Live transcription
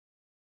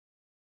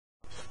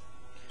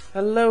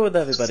Hello with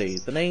everybody,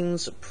 the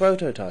name's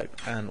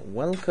Prototype, and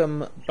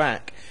welcome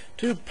back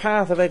to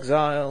Path of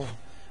Exile.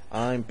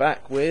 I'm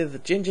back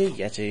with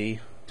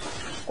GingerYetti.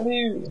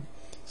 Hello.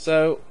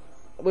 So,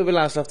 where we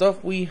last left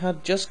off, we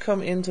had just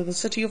come into the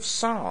city of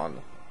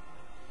Sarn,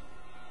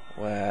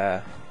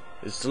 where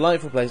it's a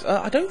delightful place.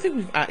 I don't think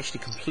we've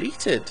actually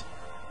completed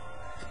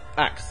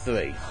Act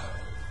 3.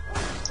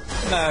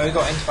 No, we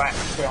got into Act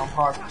 3 on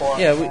hardcore.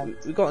 Yeah,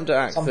 we got into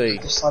Act 3. Somebody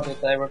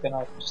decided they were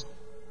gonna just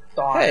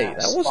die. Hey,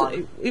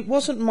 it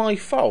wasn't my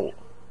fault.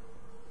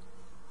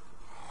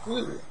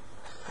 Ooh.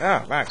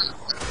 Ah, Max.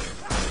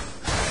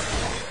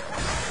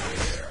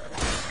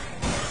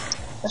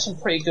 There's some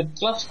pretty good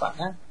gloves back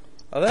there.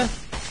 Are there?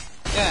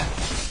 Yeah.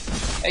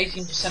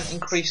 18%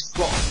 increased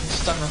block and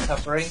stun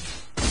recovery.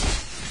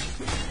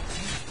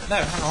 No,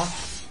 hang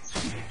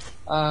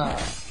on.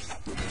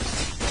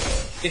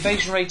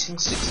 Evasion rating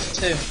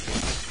 62.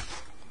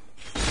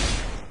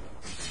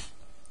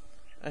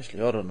 Actually,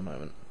 hold on a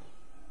moment.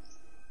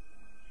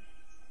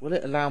 Will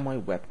it allow my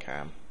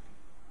webcam?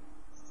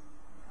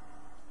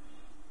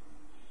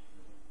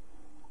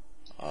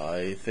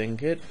 I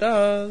think it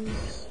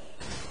does.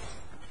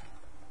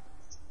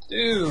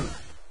 Dude.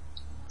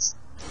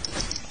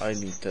 I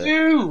need to...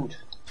 Dude!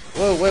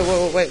 Whoa, wait.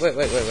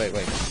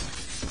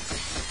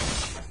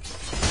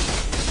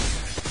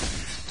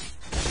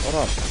 Hold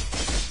on.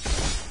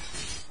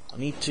 I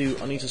need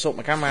to sort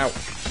my camera out.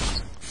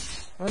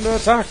 Under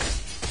attack!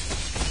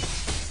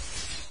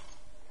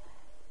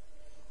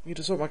 Need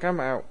to sort my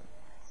camera out.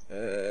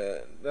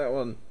 That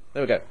one.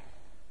 There we go.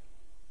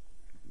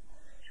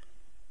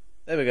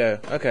 There we go.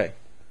 Okay.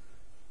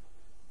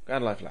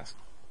 Grand life last.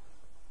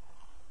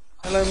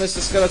 Hello, Mr.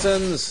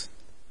 Skeletons.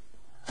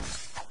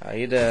 How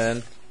you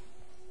doing?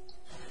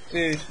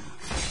 Dude.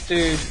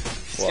 Dude.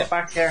 What? Get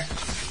back here.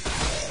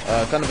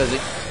 Kind of busy.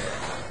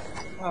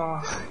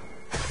 Oh.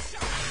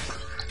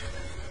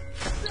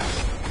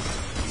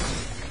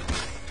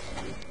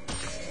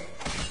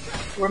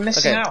 We're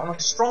missing out on a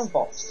strong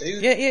box,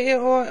 dude. Yeah.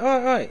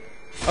 Alright.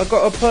 I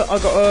got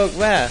a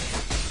rare.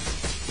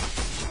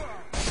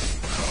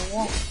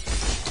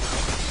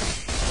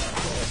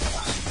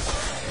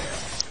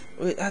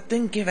 What? That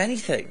didn't give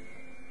anything.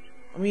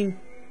 I mean,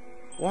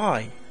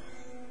 why?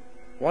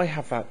 Why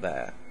have that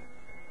there?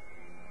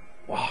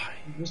 Why?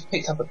 You just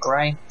picked up a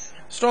grey.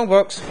 Strong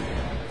box.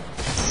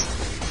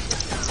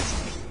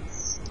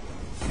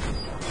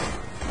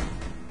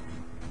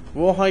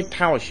 Rawhide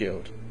power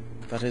shield.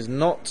 That is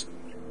not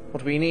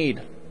what we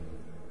need.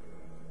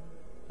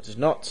 That is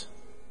not.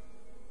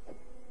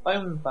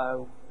 Bone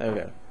bow. There we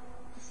go.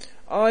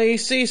 I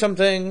see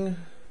something.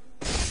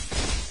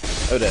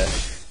 Oh dear.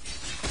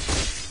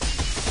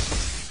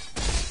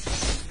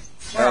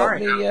 Where are Help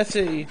me, you?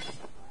 Yeti.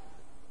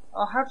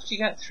 Oh, how did you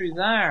get through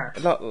there?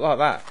 Like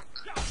that.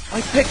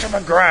 I picked up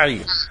a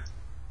grey.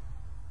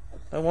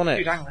 I want it.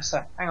 Dude, hang on a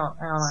sec. Hang on.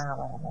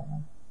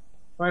 Come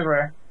over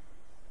here.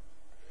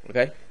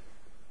 Okay.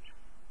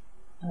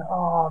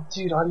 Oh,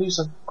 dude, I lose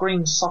a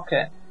green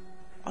socket.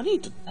 I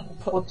need to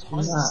put What a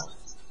timer. is that?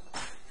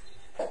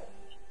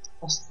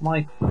 That's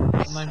my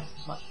moment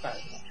is much better.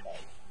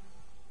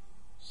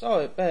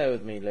 So, bear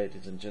with me,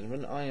 ladies and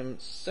gentlemen. I am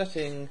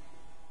setting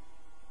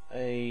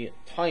a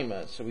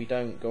timer so we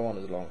don't go on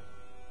as long.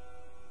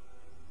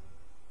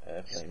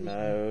 Airplane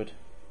mode.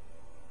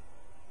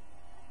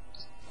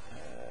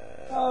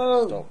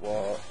 Oh.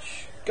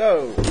 Stopwatch.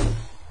 Go!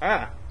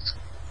 Ah!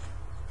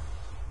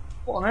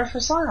 What on earth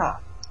is that?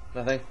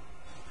 Nothing.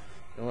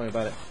 Don't worry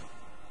about it.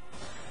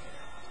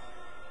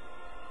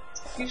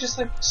 You just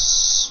like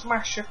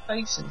smash your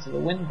face into the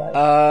window.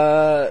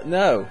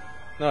 No.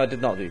 No, I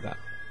did not do that.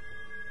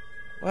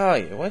 Where are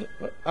you? What?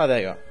 Oh,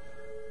 there you are.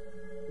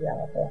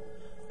 Yeah, okay.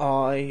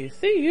 I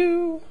see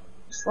you.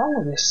 What's wrong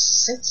with this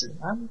city,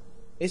 man?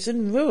 It's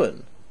in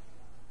ruin.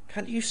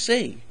 Can't you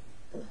see?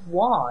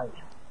 Why?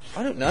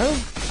 I don't know.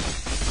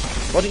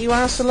 Why don't you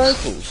ask the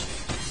locals?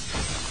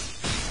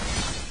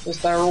 Because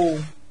they're all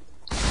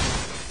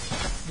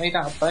made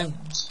out of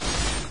bones.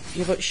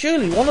 Yeah, but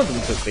surely one of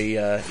them could be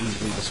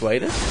easily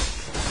persuaded.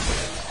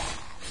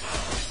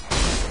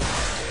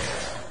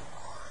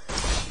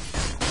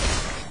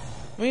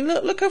 I mean,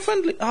 look how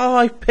friendly. Oh,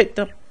 I picked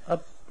up a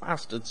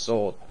bastard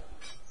sword.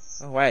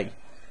 No way.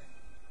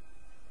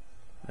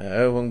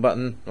 No, wrong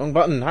button. Wrong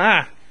button.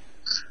 Ah!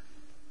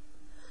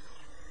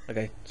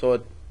 Okay,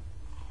 sword.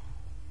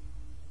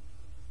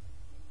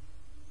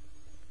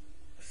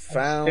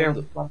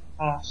 Found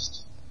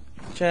Past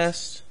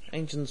chest.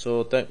 Ancient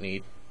sword. Don't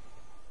need.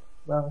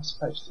 where we're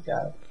supposed to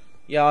go.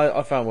 Yeah,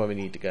 I found where we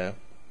need to go.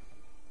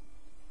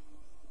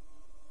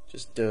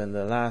 Just doing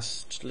the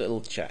last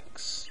little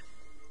checks.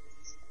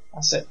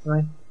 That's it for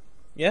me.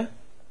 Yeah?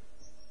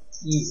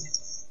 Yeah.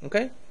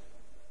 Okay.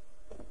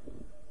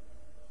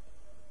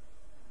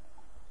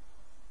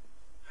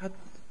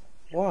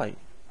 Why?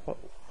 What?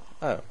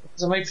 Oh.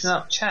 Because I'm opening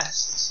up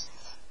chests.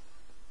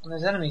 And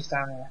there's enemies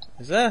down here.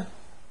 Is there?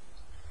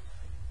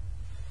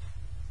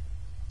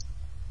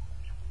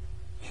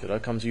 Should I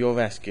come to your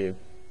rescue?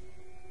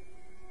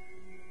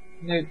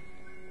 Nope.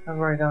 I've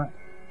already done it.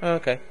 Oh,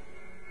 okay.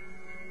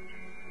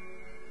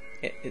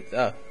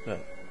 Oh.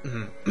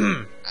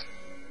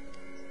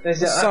 There's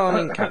The a Sarn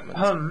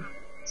encampment.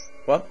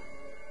 What?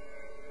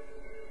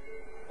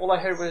 All I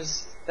heard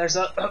was there's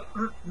a.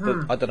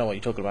 I don't know what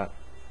you're talking about.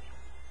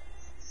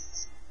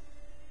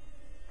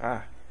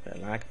 Ah, bit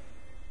of lag.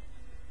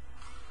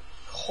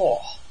 Oh,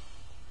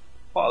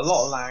 quite a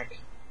lot of lag.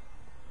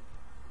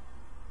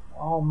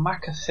 Oh,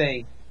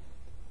 McAfee.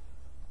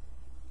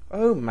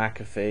 Oh,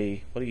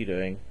 McAfee, what are you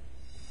doing?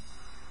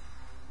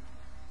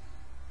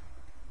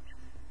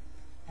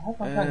 I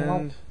hope I'm playing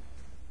And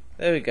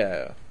there we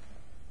go.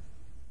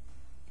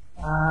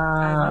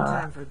 I have no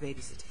time for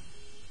babysitting.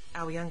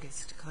 Our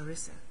youngest,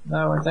 Clarissa,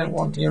 No, I don't went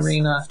want into the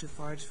arena. slums to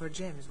forage for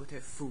gems with her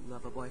fool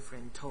of a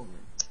boyfriend,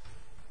 Tolman.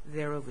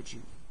 They're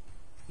overdue.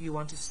 You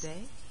want to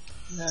stay?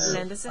 No.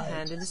 Lend us a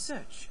hand in the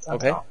search.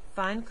 Okay.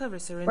 Find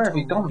Clarissa and Where have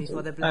you Tolman gone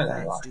before to? the Oh,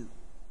 there you Bloodlands are. do.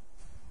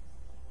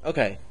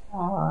 Okay,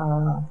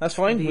 Ah. that's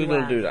fine. Be We will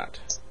well. do that.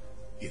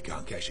 You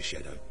can't catch a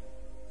shadow.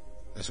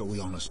 That's all we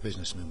honest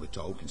businessmen were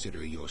told,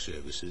 considering your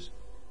services.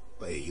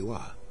 But here you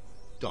are.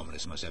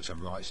 Dominus must have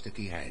some right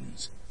sticky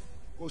hands.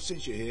 Well,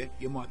 since you're here,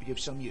 you might be of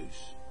some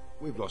use.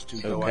 We've lost two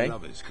Okay.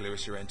 lovers,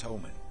 Clarissa and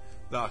Tolman.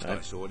 Last I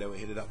saw, they were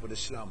headed up for the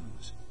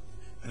slums.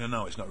 And I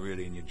know it's not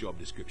really in your job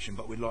description,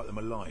 but we'd like them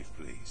alive,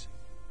 please.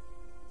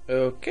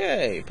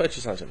 Okay,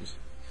 purchase items.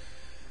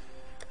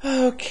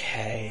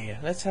 Okay,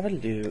 let's have a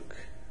look.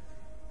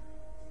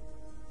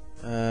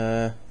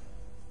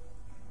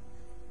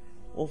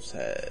 Wolf's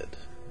head.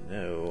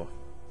 No.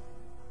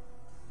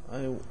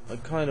 I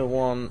kind of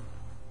want.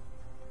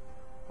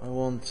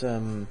 It's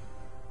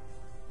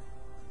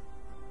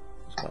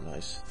quite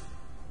nice.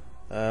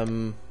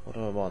 What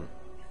do I want?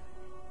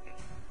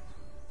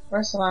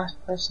 Where's the last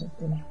person?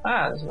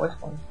 Ah, there's a white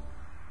one.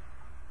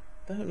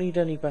 Don't need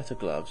any better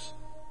gloves.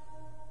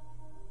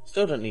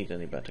 Still don't need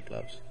any better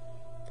gloves.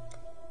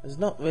 There's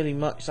not really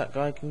much that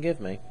guy can give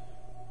me.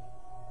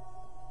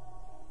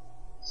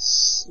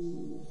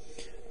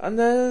 And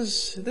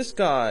there's this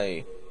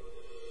guy.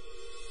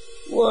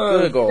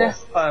 Whoa, Gurgle.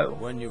 death bow.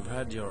 When you've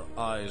had your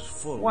eyes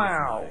full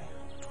Wow. of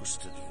my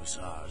twisted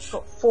visage,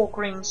 Got 4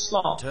 green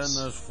slots. turn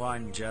those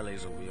fine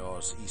jellies of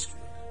yours eastward.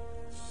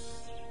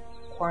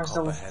 Requires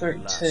level Copperhead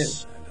 32.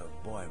 lass and her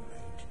boy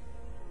mate.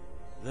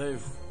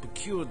 They've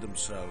procured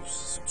themselves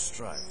some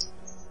strife.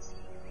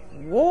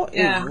 What is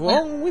Yeah.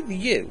 wrong with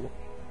you?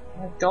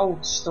 My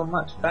gold's still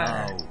much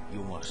better. Now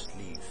you must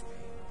leave.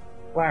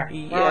 Where?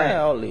 Yeah, Where are you?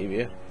 I'll leave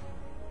you.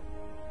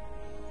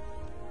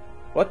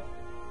 What?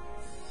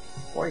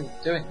 What are you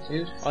doing,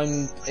 dude?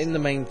 I'm in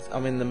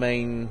the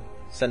main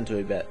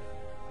centre bit.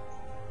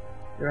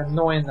 You're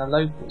annoying the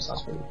locals,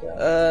 that's what you're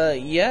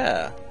doing.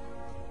 Yeah.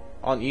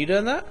 Aren't you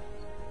doing that?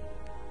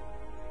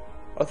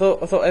 I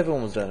thought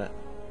everyone was doing it.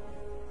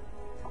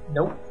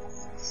 Nope.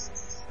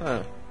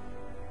 Oh,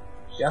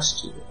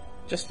 Just you.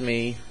 just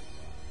me.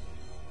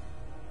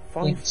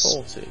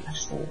 540.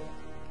 Special.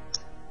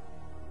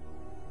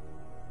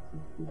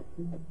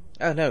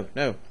 Oh no,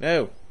 don't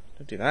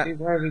do that. Dude,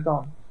 where have you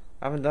gone?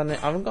 I haven't done it.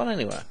 I haven't gone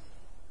anywhere.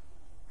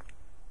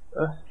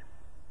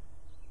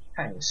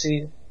 Can't even see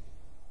you.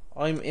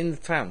 I'm in the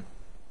town.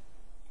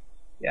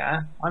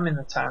 Yeah, I'm in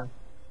the town.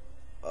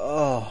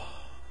 Oh,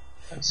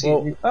 I can see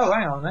Well- you. Oh,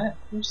 hang on a minute.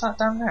 Who's that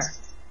down there?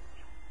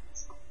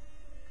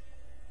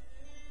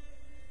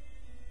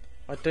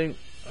 I don't.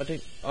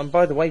 I'm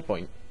by the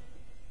waypoint.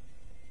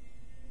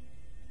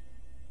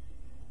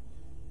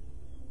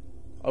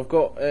 I've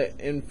got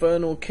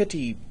Infernal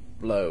Kitty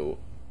Blow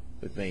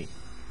with me.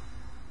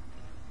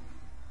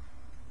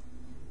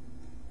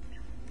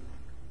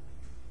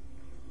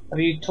 Have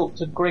you talked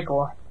to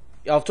Grigor?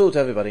 I've talked to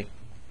everybody.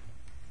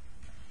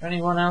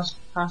 Anyone else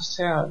passed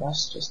here?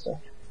 That's just a...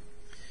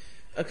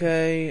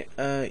 Okay,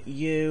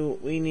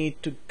 we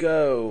need to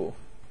go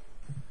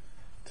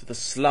to the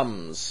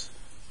slums.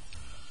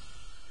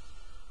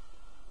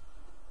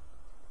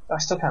 I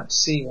still can't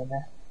see you in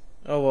there.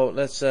 Oh well,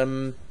 let's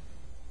We'll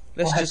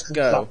head just to the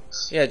go.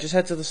 slums. Yeah, just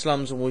head to the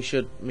slums and we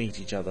should meet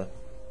each other.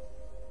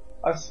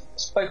 I've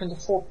spoken to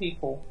 4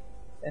 people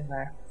in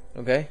there.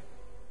 Okay.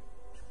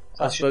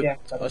 So I should be able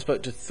I to...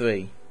 spoke to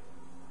 3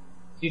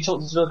 You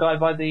talked to the guy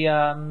by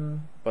the,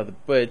 by the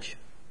bridge.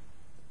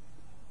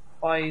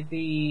 by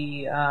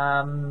the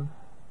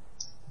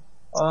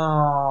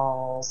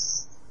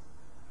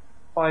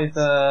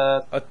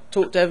I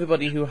talked to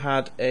everybody who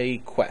had a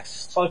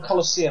quest. by the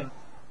Colosseum.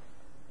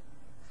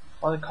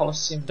 By the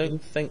Colosseum.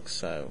 Don't think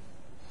so.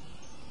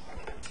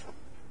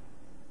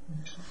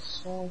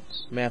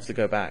 Swords. May have to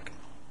go back.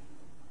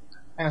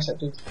 Hang on a sec,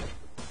 dude.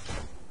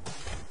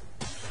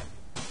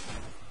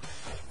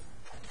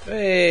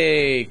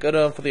 Hey, good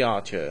on for the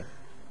archer.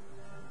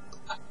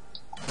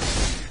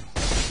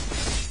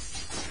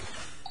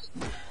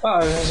 Oh,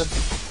 there's a...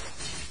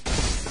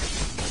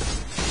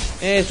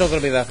 It's not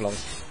going to be that long.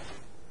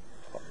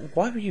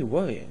 Why were you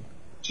worrying?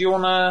 Do you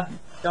wanna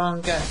go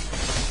and get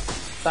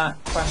that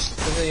quest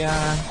for the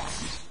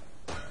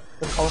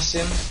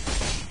Colosseum?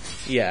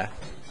 Yeah.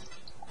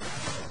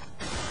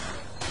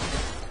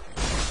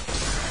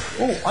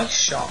 Oh, ice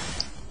shot.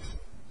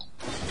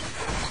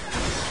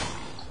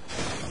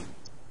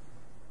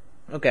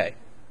 Okay.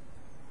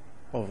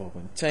 Of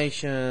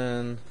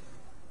augmentation.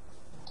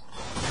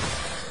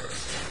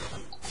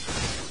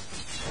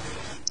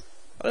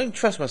 I don't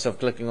trust myself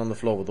clicking on the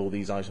floor with all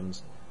these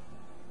items.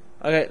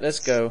 Okay, let's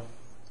go.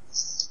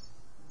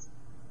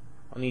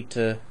 I need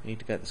to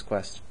get this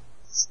quest.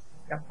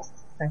 Yep.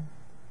 Okay.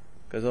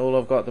 Because all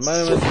I've got at the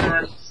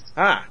moment...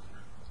 Ah!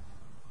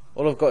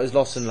 All I've got is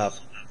Lost in Love.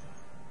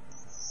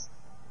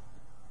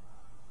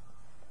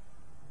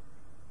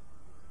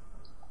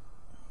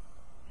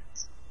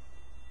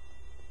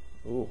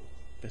 Ooh,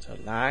 bit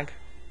of lag.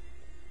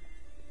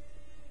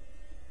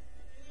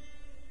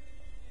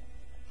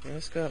 Okay,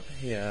 let's go up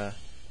here.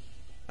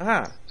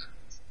 Aha!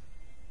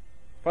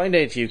 Find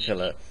HU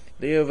killer.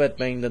 Leo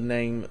Redmayne, the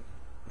name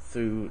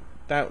through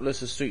doubtless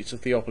the streets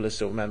of Theopolis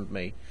still remember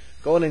me.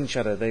 Go on in,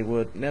 Shadow. They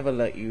would never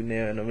let you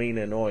near an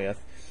arena in Oyath.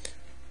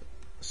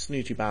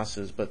 Snooty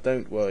bastards, but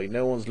don't worry,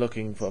 no one's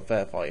looking for a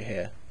fair fight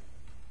here.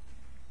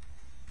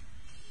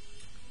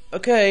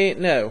 Okay,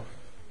 no.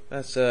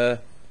 That's, I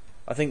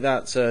think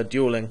that's,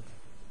 dueling.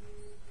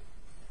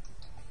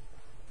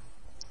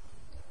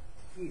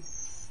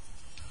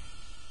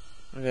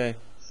 Okay,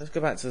 let's go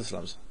back to the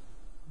slums.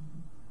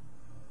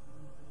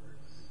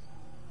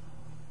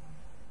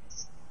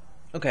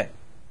 Okay.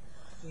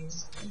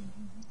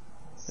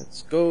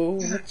 Let's go,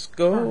 let's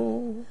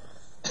go.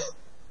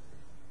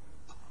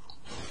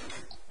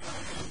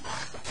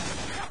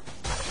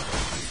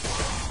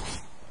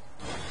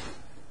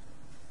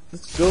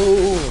 Let's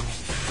go.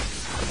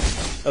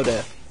 Oh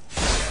dear.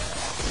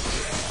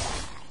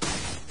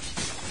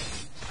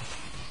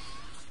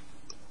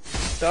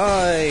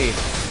 Die!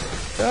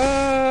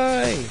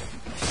 Die!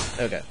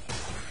 Okay.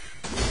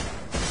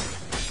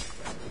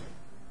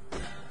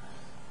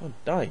 Oh,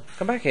 die.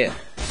 Come back here.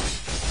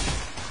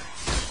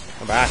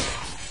 Come back.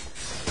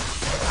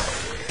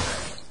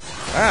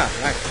 Ah,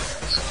 back.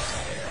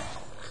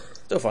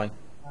 Still fine.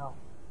 Wow.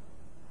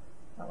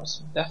 That was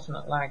some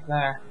definite lag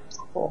there.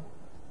 Cool.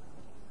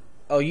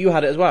 Oh, you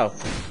had it as well?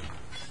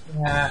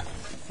 Yeah.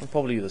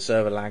 Probably the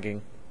server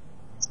lagging.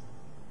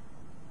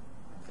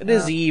 It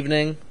is the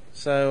evening,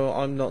 so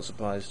I'm not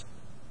surprised.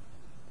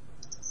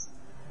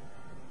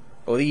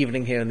 Or the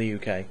evening here in the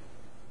UK.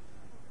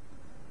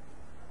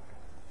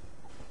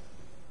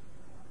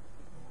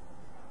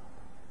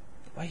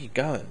 Where are you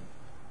going?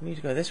 You need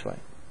to go this way.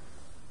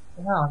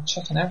 Yeah, I'm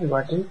checking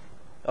everywhere, dude.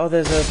 Oh,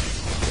 there's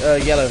a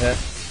yellow here.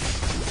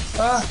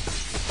 Ah!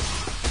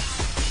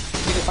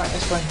 You get back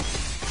this way.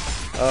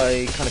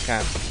 I kind of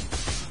can.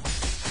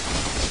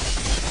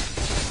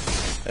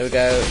 There we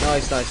go.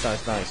 Nice, nice,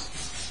 nice, nice.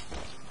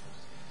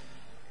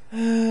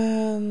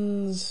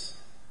 And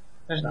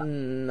There's that.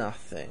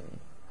 nothing.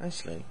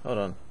 Actually, hold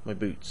on. My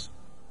boots.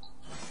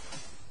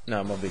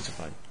 No, my boots are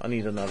fine. I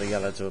need another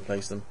yellow to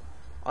replace them.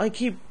 I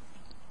keep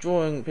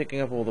picking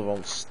up all the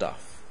wrong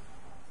stuff.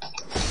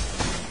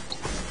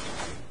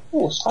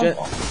 Oh, Sarn.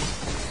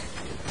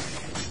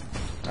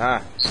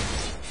 Ah.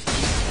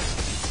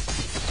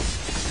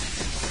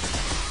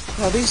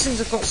 Oh, these things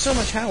have got so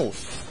much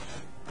health.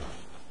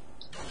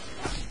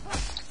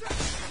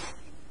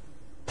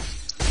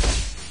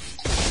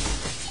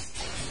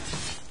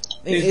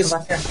 Dude, come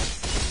back here.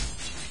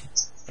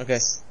 Okay.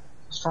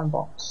 Strong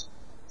box.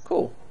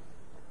 Cool.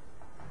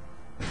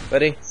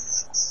 Ready?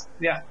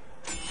 Yeah.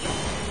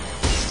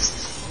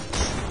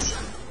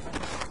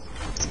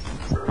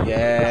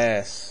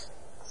 Yes.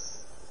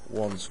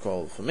 One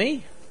scroll for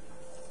me.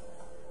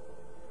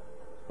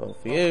 Scroll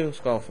for you.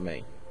 Scroll for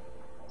me.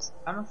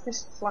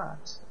 Amethyst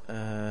flat.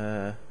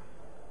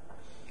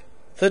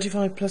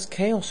 35 plus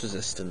chaos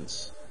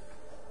resistance.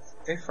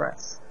 Go for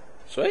it.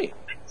 Sweet.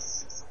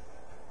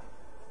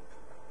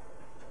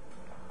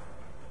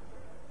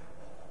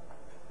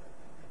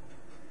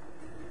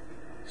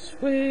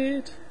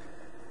 Sweet.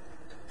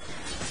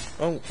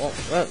 Oh,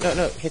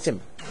 no, hit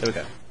him. There we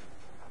go.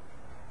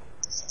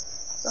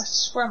 I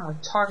swear my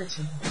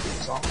targeting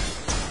is off.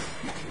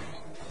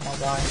 Oh my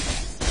god.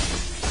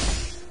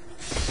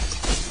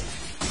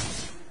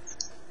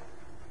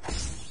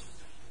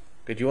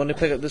 Did you want to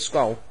pick up the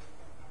scroll?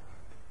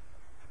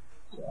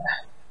 Yeah.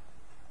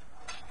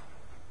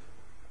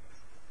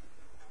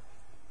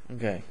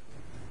 Okay.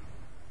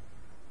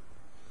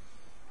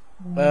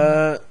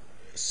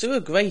 Sewer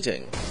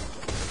grating.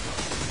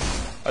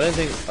 I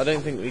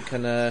don't think we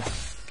can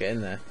get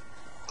in there.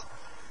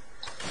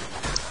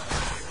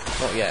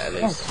 Not yet, at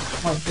least. Oh,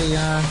 might be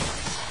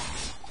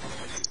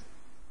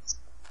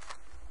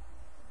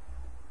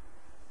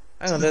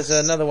Hang on, there's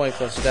another way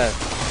for us to go.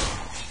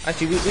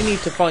 Actually, we need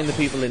to find the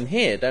people in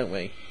here, don't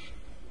we?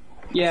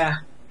 yeah.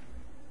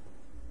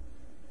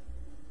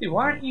 Dude,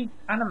 why aren't you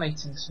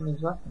animating some of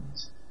these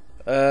weapons?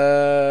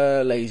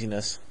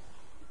 Laziness.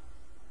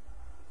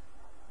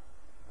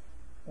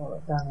 Oh,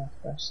 look down there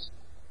first.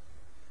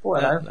 Oh,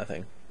 hello.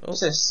 Nothing. Oh.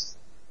 What's this?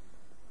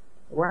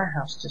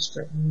 Warehouse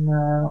district? No.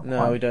 not No,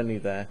 quite. we don't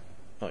need there.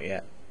 Not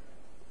yet.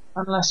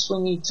 Unless we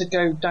need to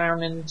go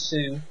down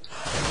into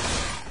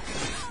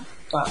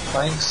that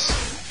place.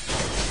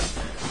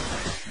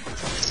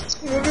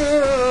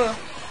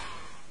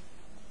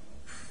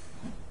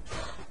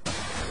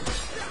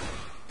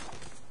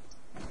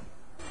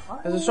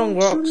 There's a strong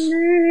rocks.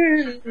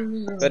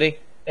 Ready?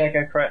 Yeah,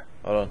 go for it.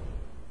 Hold on.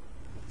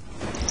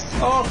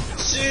 Oh,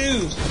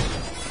 shoot!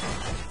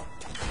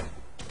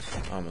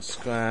 Armor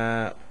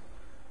scrap.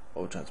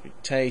 Or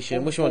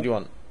transportation. Which one do you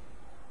want?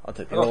 I'll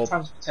take I the got orb.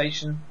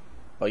 transportation.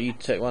 Oh, you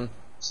take one.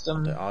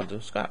 I'll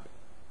do scrap.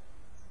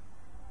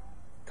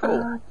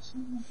 Cool.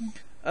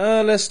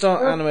 Let's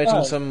start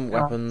animating some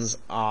weapons.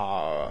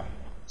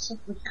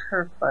 Simply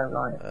curved by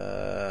right.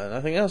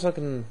 Nothing else I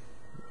can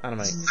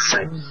animate.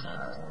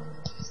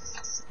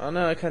 Oh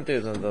no, I can't do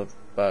it on the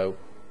bow.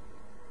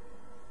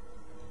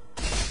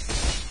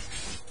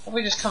 Have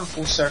we just come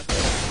full circle?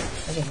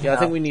 Yeah, I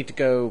think we need to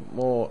go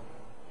more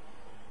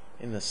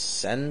in the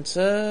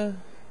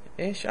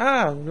centre-ish.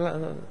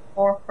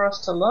 More for us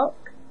to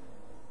look?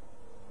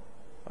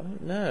 I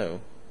don't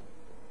know.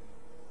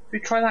 We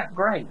try that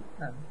grate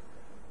then.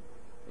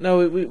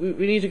 No, we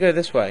need to go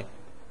this way.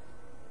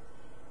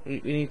 We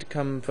need to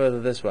come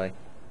further this way.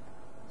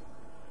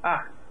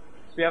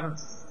 We haven't.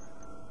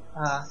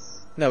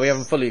 No, we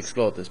haven't fully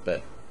explored this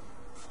bit.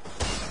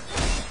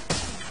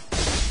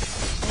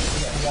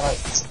 Yeah,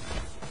 right.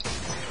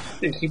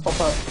 Dude, keep pop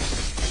up.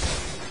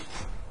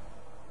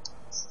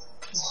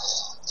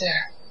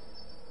 There.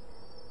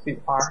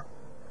 You are.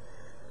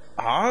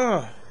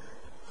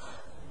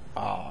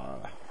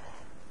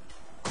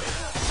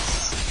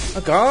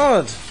 A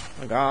guard!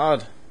 A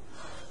guard!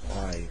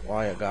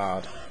 Why a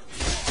guard?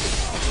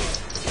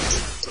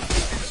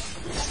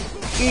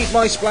 Eat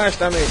my splash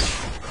damage!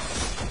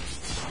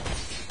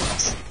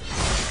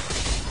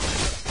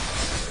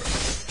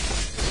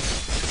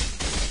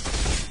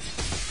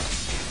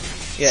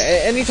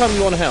 Yeah, anytime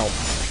you want to help.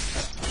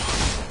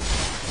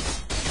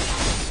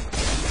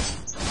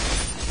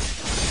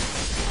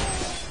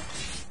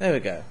 There we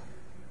go.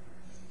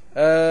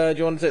 Do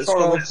you want to take the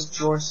skull?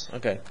 Yours.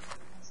 Okay.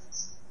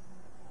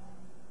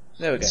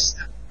 There we go.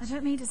 I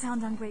don't mean to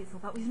sound ungrateful,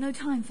 but we've no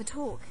time for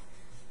talk.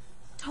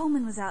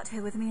 Tolman was out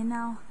here with me and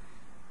now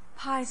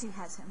Piety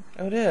has him.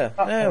 Oh dear,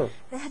 no.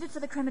 They're headed for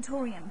the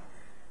crematorium.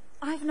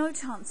 I've no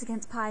chance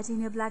against Piety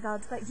and your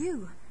blackguards, but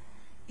you.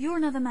 You're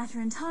another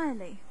matter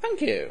entirely. Thank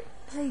you.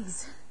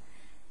 Please.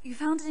 You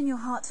found it in your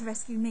heart to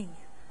rescue me.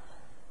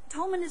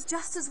 Tolman is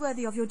just as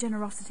worthy of your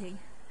generosity.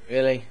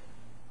 Really?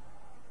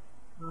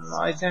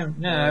 I don't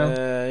know.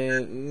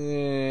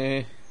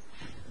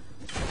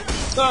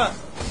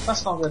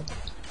 That's not good.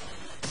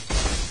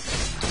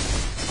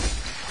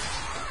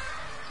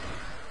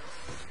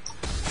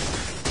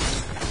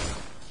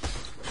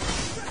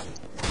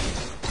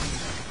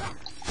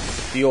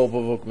 The orb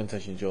of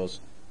augmentation is yours.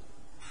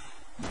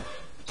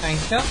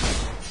 Thank you.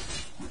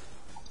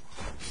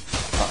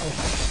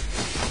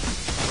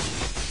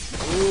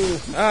 Ooh,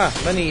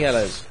 many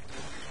yellows.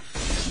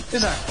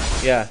 Is that?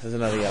 Yeah, there's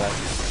another yellow.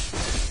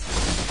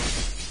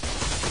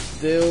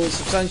 Deals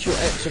substantial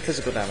extra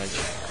physical damage.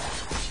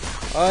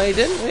 I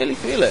didn't really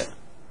feel it.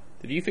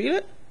 Did you feel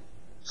it?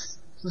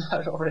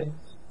 No, not really.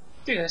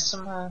 Dude, there's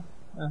some,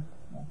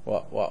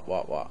 What?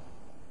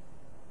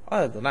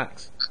 Oh, the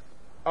axe.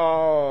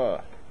 Oh.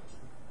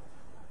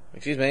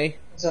 Excuse me.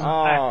 There's an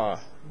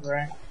axe over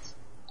there.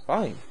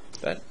 Fine.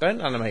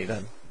 Don't animate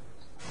then.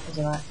 There's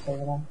an axe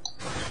over there.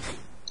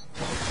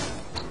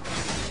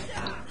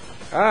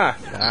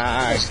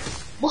 Nice.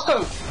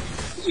 Whoa!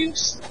 You...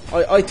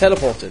 I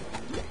teleported.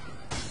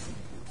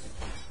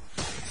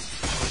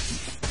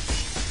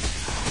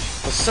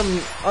 For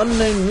some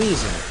unknown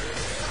reason.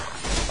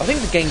 I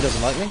think the game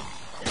doesn't like me.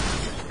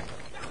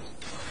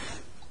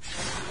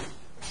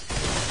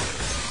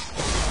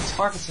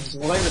 Parkinson's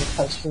all over the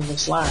place through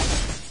this land.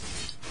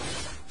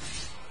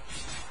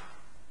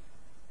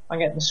 I'm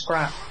getting the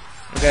scrap.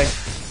 Okay.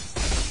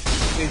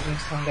 Dude, need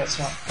to come and get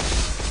some.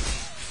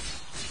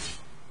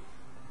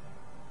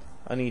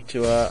 I need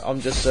to, I'm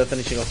just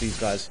finishing off these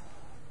guys.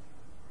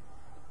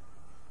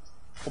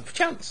 Oh,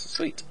 perchance,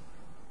 sweet.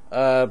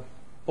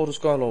 Portal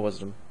Skull or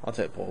Wisdom? I'll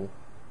take Portal.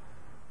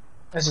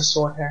 There's a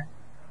sword here.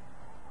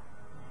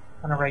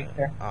 And a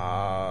rapier.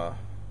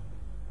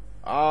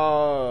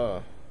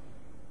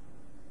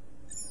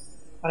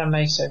 And a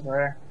mace over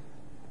here.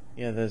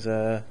 Yeah, there's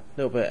a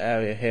little bit of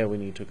area here we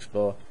need to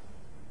explore.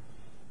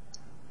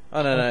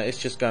 Oh no, it's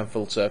just going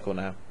full circle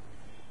now.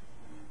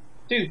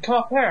 Dude, come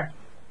up here!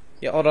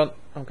 Yeah, hold on,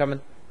 I'm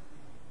coming.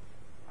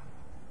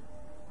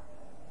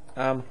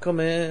 I'm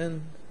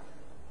coming.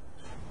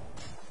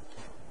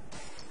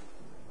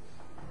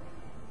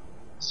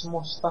 Some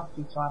more stuff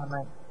you can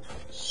animate.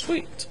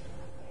 Sweet.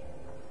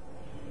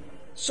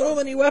 So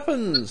many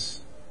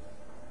weapons.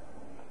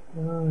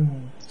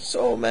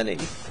 So many.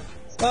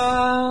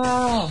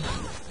 Ah!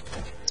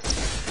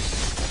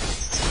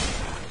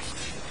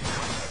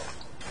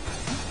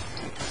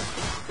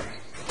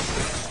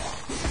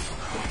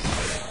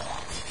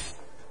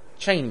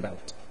 Chain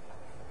belt.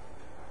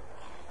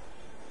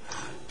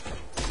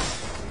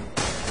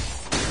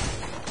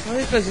 Oh,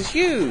 this place is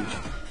huge.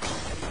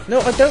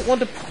 No, I don't want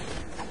to.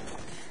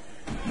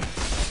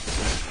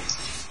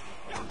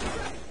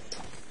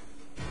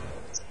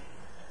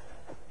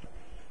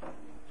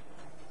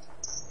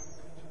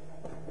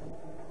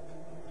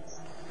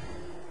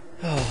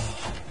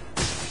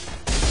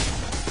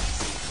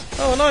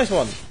 nice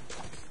one.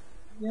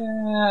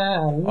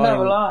 Yeah,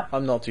 level up.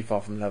 I'm not too far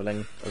from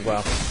leveling as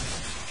well.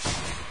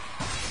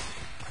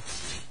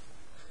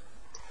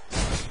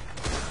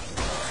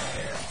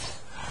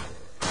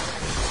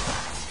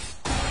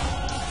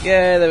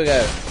 Yeah, there we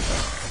go.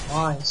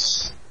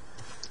 Nice.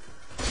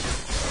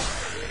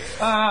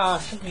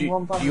 Ah, Do you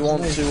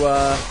want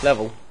to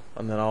level,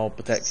 and then I'll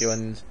protect you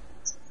and...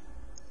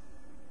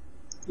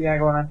 Yeah,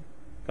 go on then.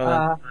 Go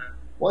on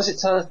What is it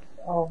to...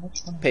 Oh, which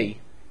one? P.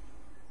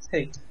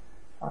 P.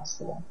 That's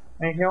the one.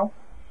 Anything else?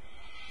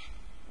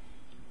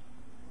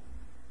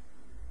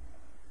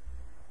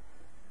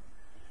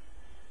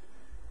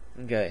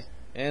 Okay.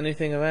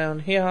 Anything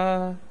around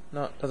here?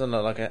 No, doesn't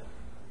look like it.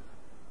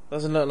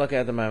 Doesn't look like it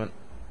at the moment.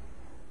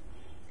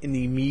 In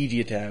the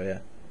immediate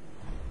area.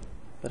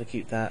 Better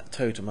keep that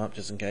totem up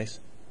just in case.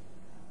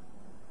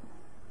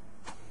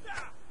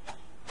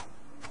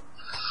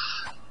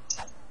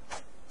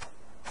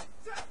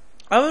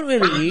 I haven't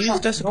really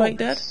used Desecrate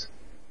Dead.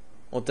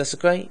 Or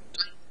Desecrate.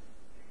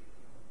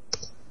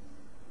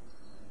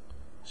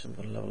 So I'm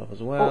going to level up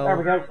as well. Oh, there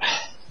we go.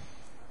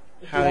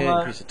 How you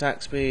increase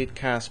attack speed,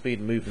 cast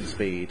speed, movement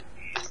speed.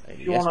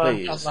 Yes, wanna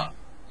please. have that?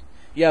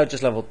 Yeah, I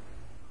just leveled.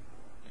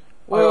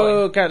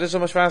 Whoa, character so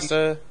much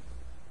faster.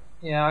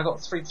 Yeah, I got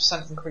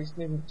 3% increased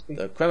movement speed.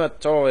 The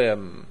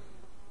crematorium.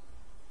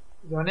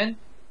 You going in?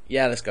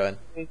 Yeah, let's go in.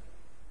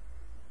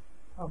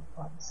 Oh,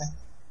 right, okay.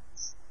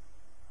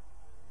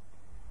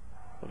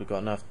 Well, we've got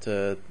enough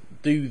to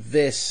do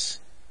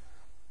this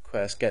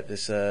quest. Get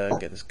this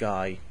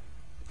guy,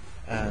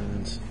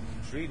 and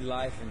Treat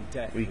life and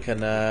death we with can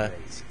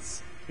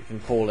grace.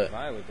 call it. If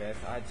I were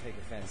death, I'd take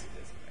offense at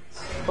this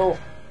place. Cool.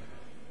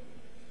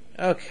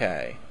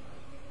 Okay.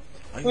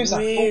 Who's that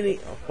really?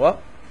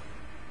 What?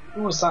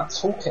 Who was that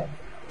talking?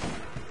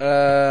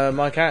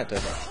 My character.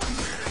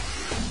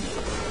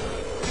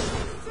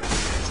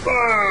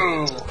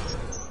 Boom!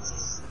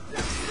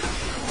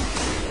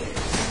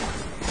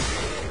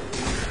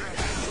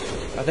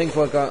 I think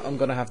I'm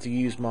gonna have to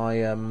use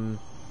my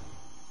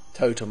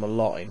totem a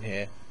lot in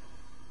here.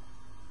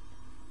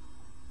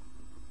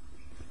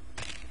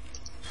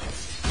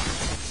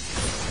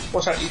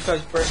 Watch out, you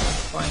guys burst into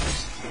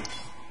flames.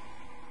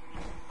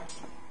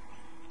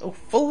 Oh,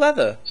 full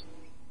leather.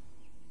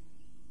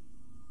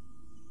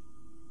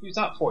 Who's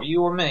that for,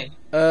 you or me?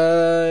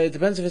 It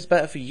depends if it's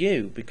better for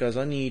you, because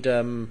I need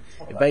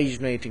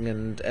evasion rating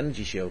and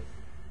energy shield.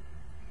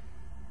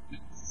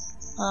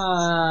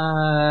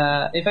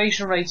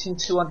 Evasion rating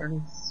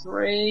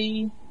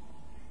 203.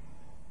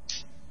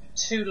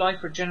 2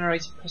 life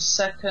regenerated per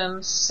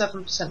second.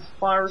 7%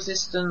 fire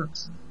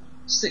resistance.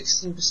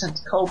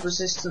 16% cold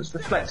resistance.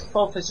 Reflects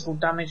 12 physical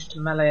damage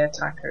to melee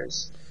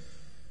attackers.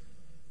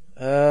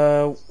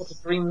 What a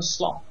green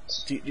slot.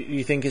 Do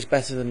you think it's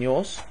better than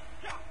yours?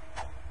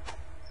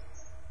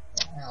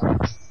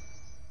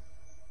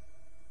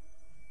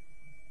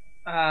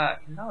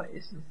 No, it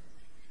isn't.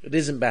 It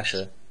isn't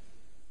better.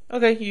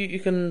 Okay, you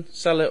can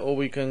sell it, or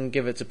we can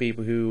give it to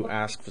people who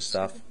ask for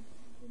stuff.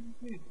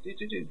 Do.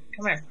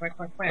 Come here,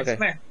 Okay.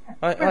 come here.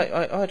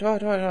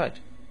 Right.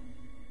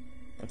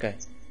 Okay.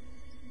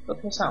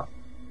 Look this out.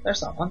 There's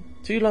that one.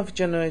 2 life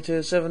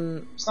generator,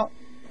 7... Stop.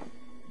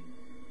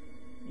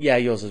 Yeah,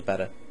 yours is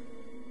better.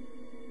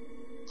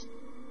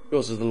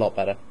 Yours is a lot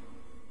better.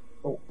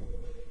 Oh.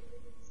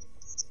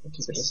 I'll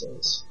keep it as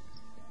is.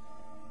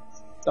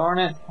 Darn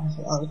it. I thought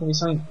that was going to be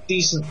something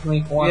decent for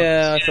me for once.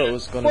 Yeah, I thought it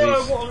was going to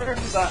Whoa, be... what on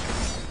earth is that?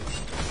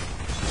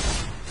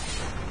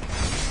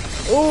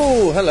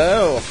 Oh,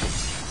 hello!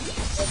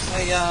 That's a,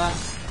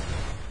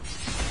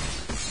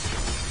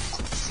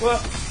 well,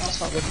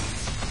 that's not good.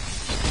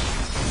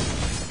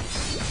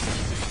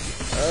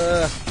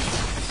 Have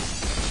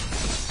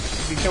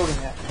you killed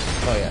him yet?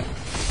 Oh yeah.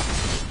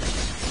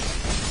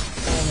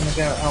 I'm gonna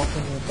go help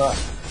him with that.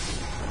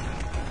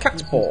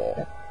 Cat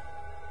paw.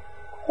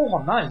 Oh,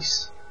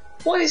 nice.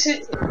 What is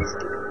it? Ow.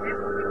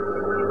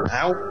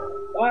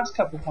 The last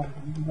couple of times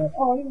you go,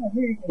 oh yeah,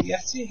 here you go,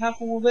 Yeti, have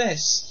all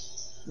this.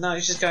 No,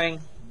 he's just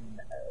going,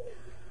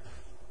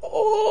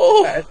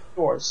 Oh! better than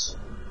yours.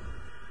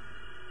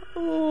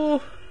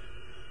 Oh!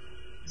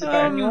 Is it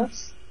better than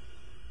yours?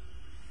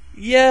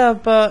 Yeah,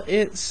 but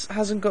it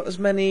hasn't got as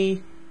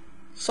many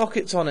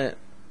sockets on it.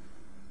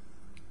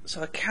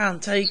 So I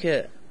can't take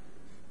it.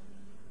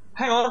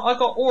 Hang on, I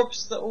got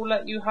orbs that will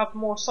let you have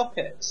more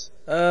sockets.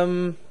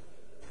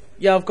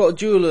 Yeah, I've got a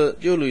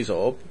jeweler's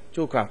orb,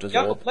 jewel crafter's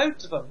Yeah, I've orb. got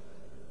loads of them.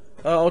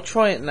 I'll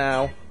try it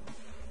now.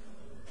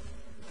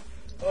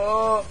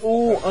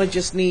 Oh, I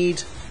just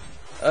need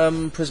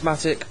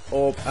prismatic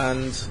orb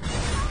and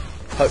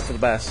hope for the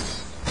best.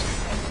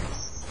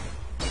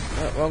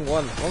 Wrong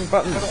one, wrong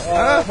button.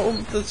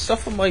 The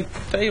stuff on my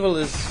table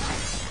is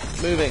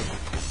moving.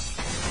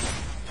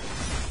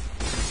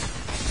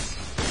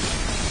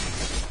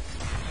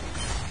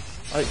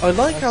 I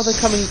like how they're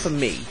coming for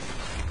me.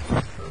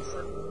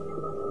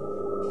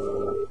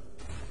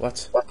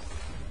 What?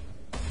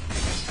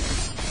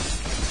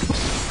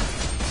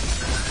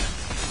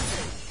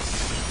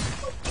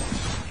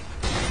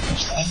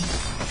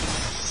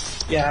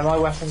 Yeah, my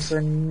weapons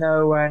doing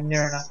nowhere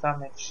near enough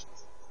damage.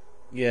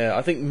 Yeah,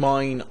 I think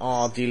mine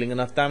are dealing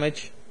enough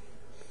damage.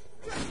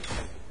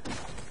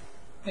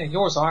 Yeah,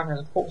 yours are.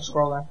 There's a portal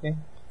scroll there for you.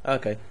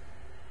 Okay.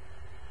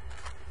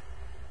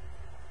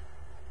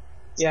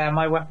 Yeah,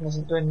 my weapon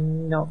isn't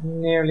doing not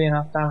nearly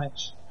enough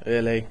damage.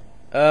 Really?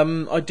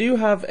 I do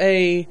have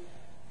a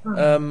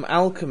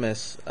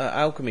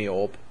alchemy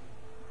orb.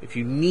 If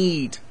you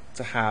need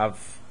to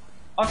have,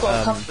 I've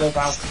got a couple of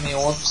alchemy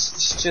orbs.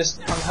 It's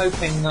just I'm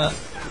hoping that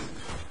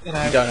you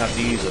you don't have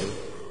to use them.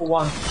 for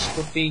once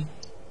would be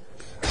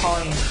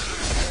kind.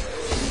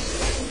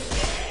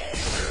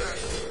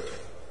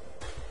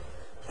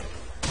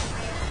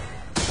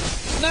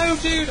 No,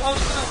 dude, I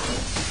was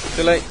gonna.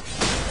 Too late.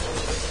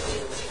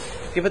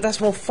 Yeah, but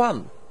that's more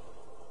fun.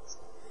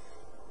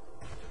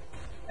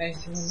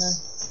 Anything in there?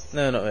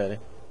 No, not really.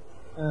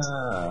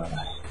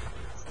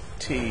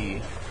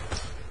 T.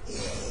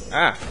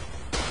 Ah.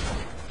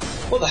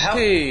 What the hell?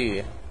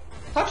 T.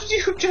 How did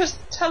you just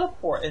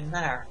teleport in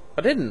there?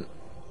 I didn't.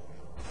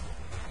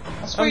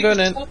 That's where I'm you going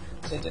just in.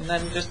 teleported and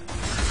then just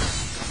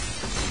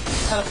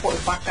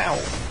teleported back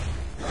out.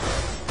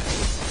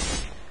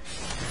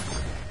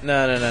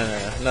 No.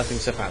 Nothing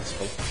so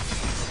fanciful.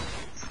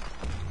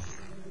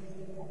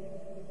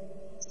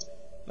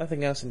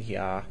 Nothing else in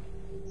here.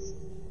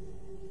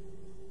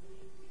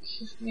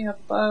 Give me a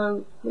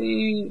boat,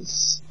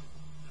 please.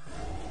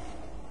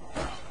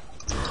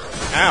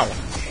 Ow!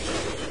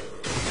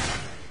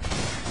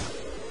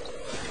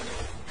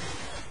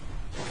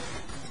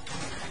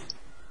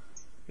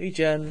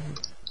 Regen.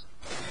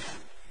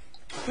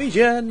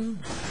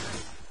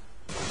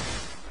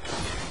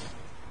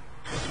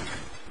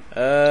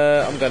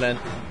 I'm going in.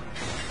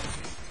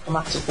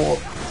 Chromatic orb.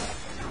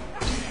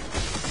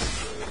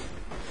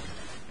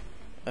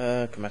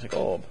 Chromatic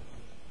orb.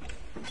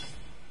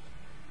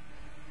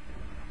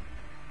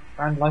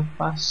 And life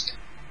mask.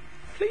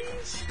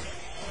 Please?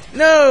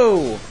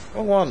 No!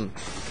 Wrong one.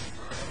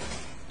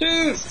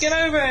 Dude, get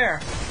over here!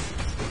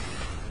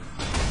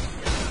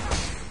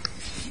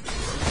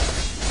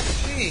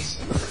 Jeez.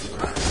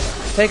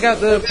 Take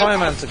out the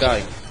Pyromancer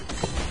guy.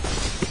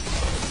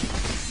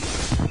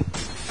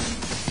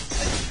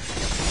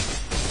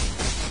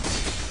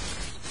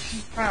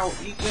 Wow,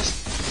 he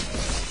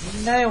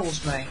just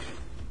nails me.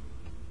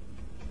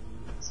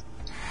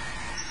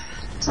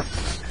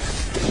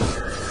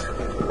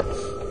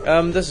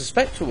 There's a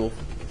spectral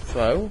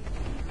throw.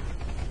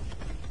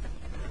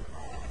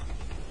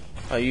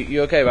 Are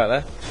you okay about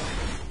that?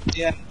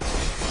 Yeah.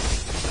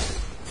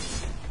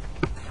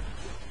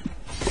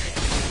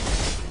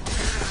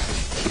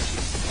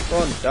 Go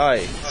on,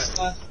 die.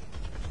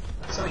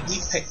 Something he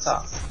picked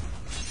up.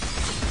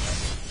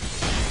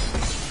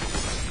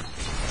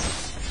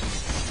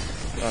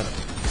 God.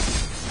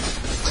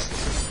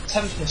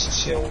 Tempest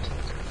shield.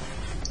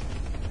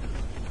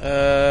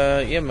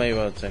 Yeah, may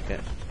well take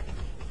it.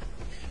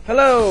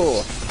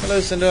 Hello! Hello,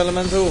 Cinder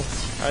Elemental.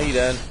 How you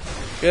doing?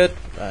 Good?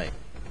 Right.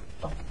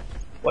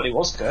 Well, he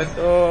was good.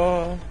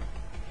 Oh,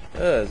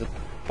 there's a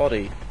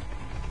body.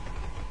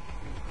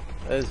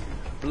 There's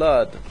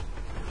blood.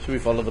 Should we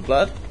follow the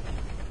blood?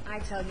 I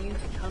tell you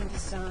to come to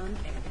Sarn and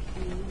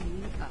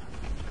clean me up.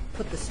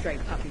 Put the stray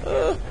puppy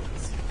down.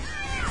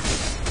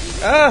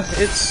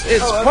 It's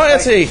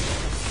piety!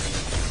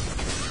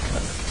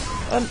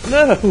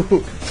 No!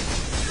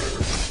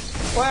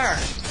 Where?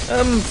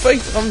 I'm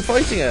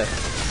fighting her.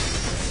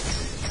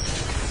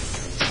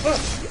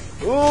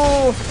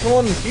 Oh, come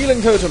on,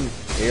 healing totem.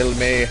 Heal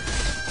me.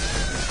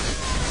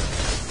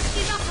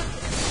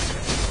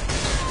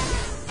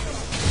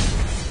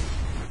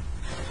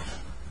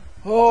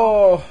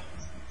 Oh,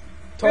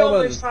 We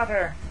almost Tommen. had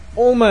her.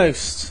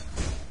 Almost.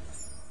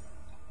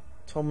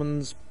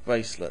 Tommen's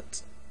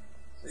bracelet.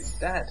 He's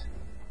dead.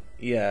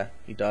 Yeah,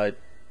 he died.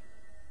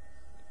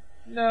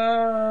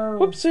 No.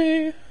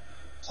 Whoopsie.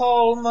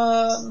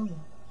 Tolman.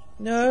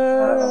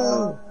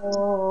 No.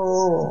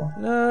 Oh.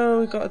 No,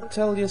 we gotta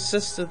tell your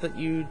sister that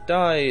you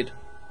died.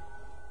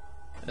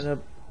 In a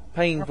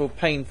painful,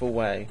 painful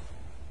way.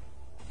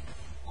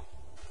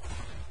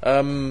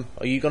 Are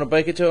you gonna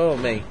break it to her or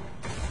me?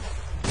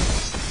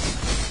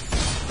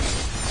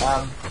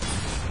 I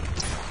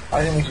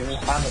think we should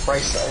just hand the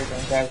bracelet over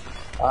and go,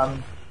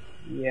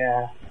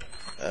 yeah.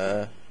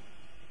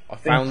 I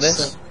found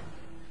this.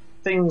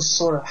 Things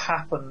sort of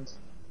happened.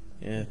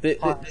 Yeah,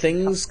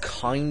 things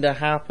kinda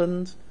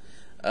happened.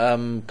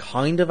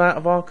 Kind of out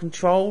of our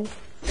control.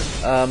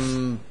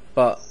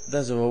 But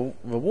there's a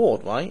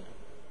reward, right?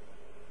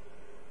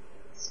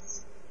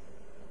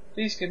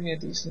 Please give me a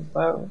decent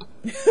bow.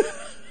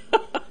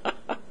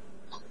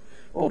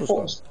 Portal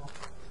scroll.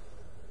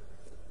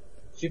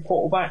 Should you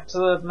portal back to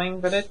the main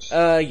village?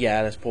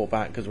 Yeah, let's port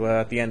back because we're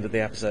at the end of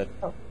the episode.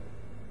 Oh.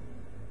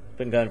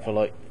 Been going for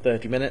like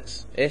 30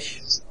 minutes ish.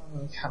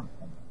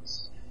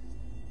 Encampments.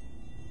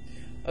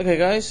 Okay,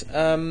 guys.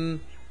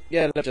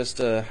 Yeah, let's just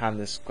hand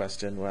this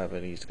question wherever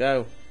it needs to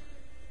go.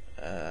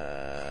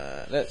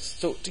 Let's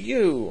talk to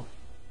you.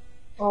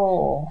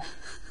 Oh.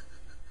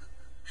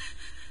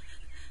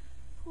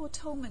 Poor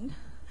Tolman.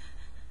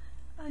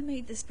 I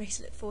made this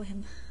bracelet for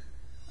him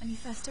when he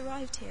first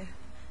arrived here.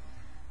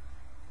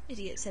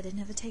 Idiot said he'd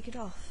never take it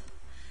off.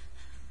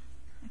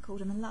 I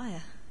called him a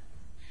liar.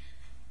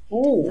 He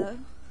didn't, though.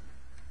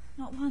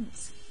 Not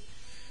once.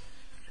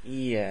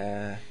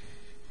 Yeah.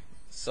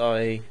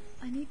 Sorry.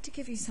 I need to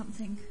give you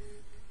something.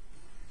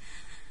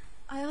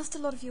 I asked a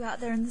lot of you out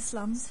there in the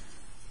slums.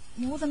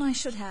 More than I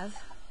should have.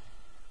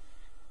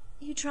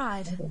 You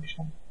tried.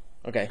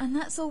 Okay. And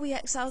that's all we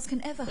exiles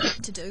can ever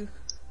hope to do.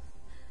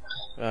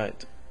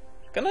 Right.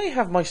 Can I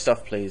have my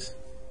stuff, please?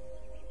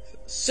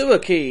 Sewer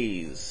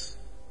keys!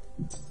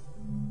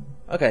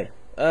 Okay.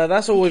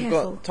 That's all we've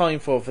got time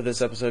for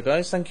this episode,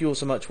 guys. Thank you all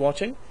so much for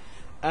watching.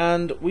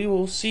 And we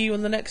will see you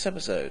in the next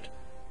episode.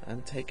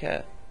 And take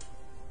care.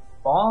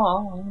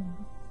 Bye.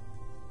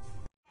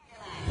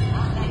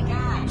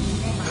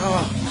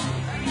 Oh.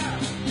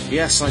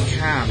 Yes, I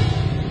can.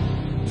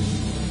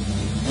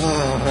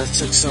 Oh, that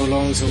took so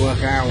long to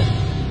work out.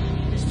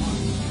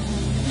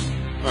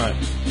 Right.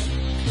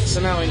 So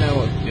now I know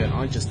what... Yeah,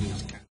 I just need to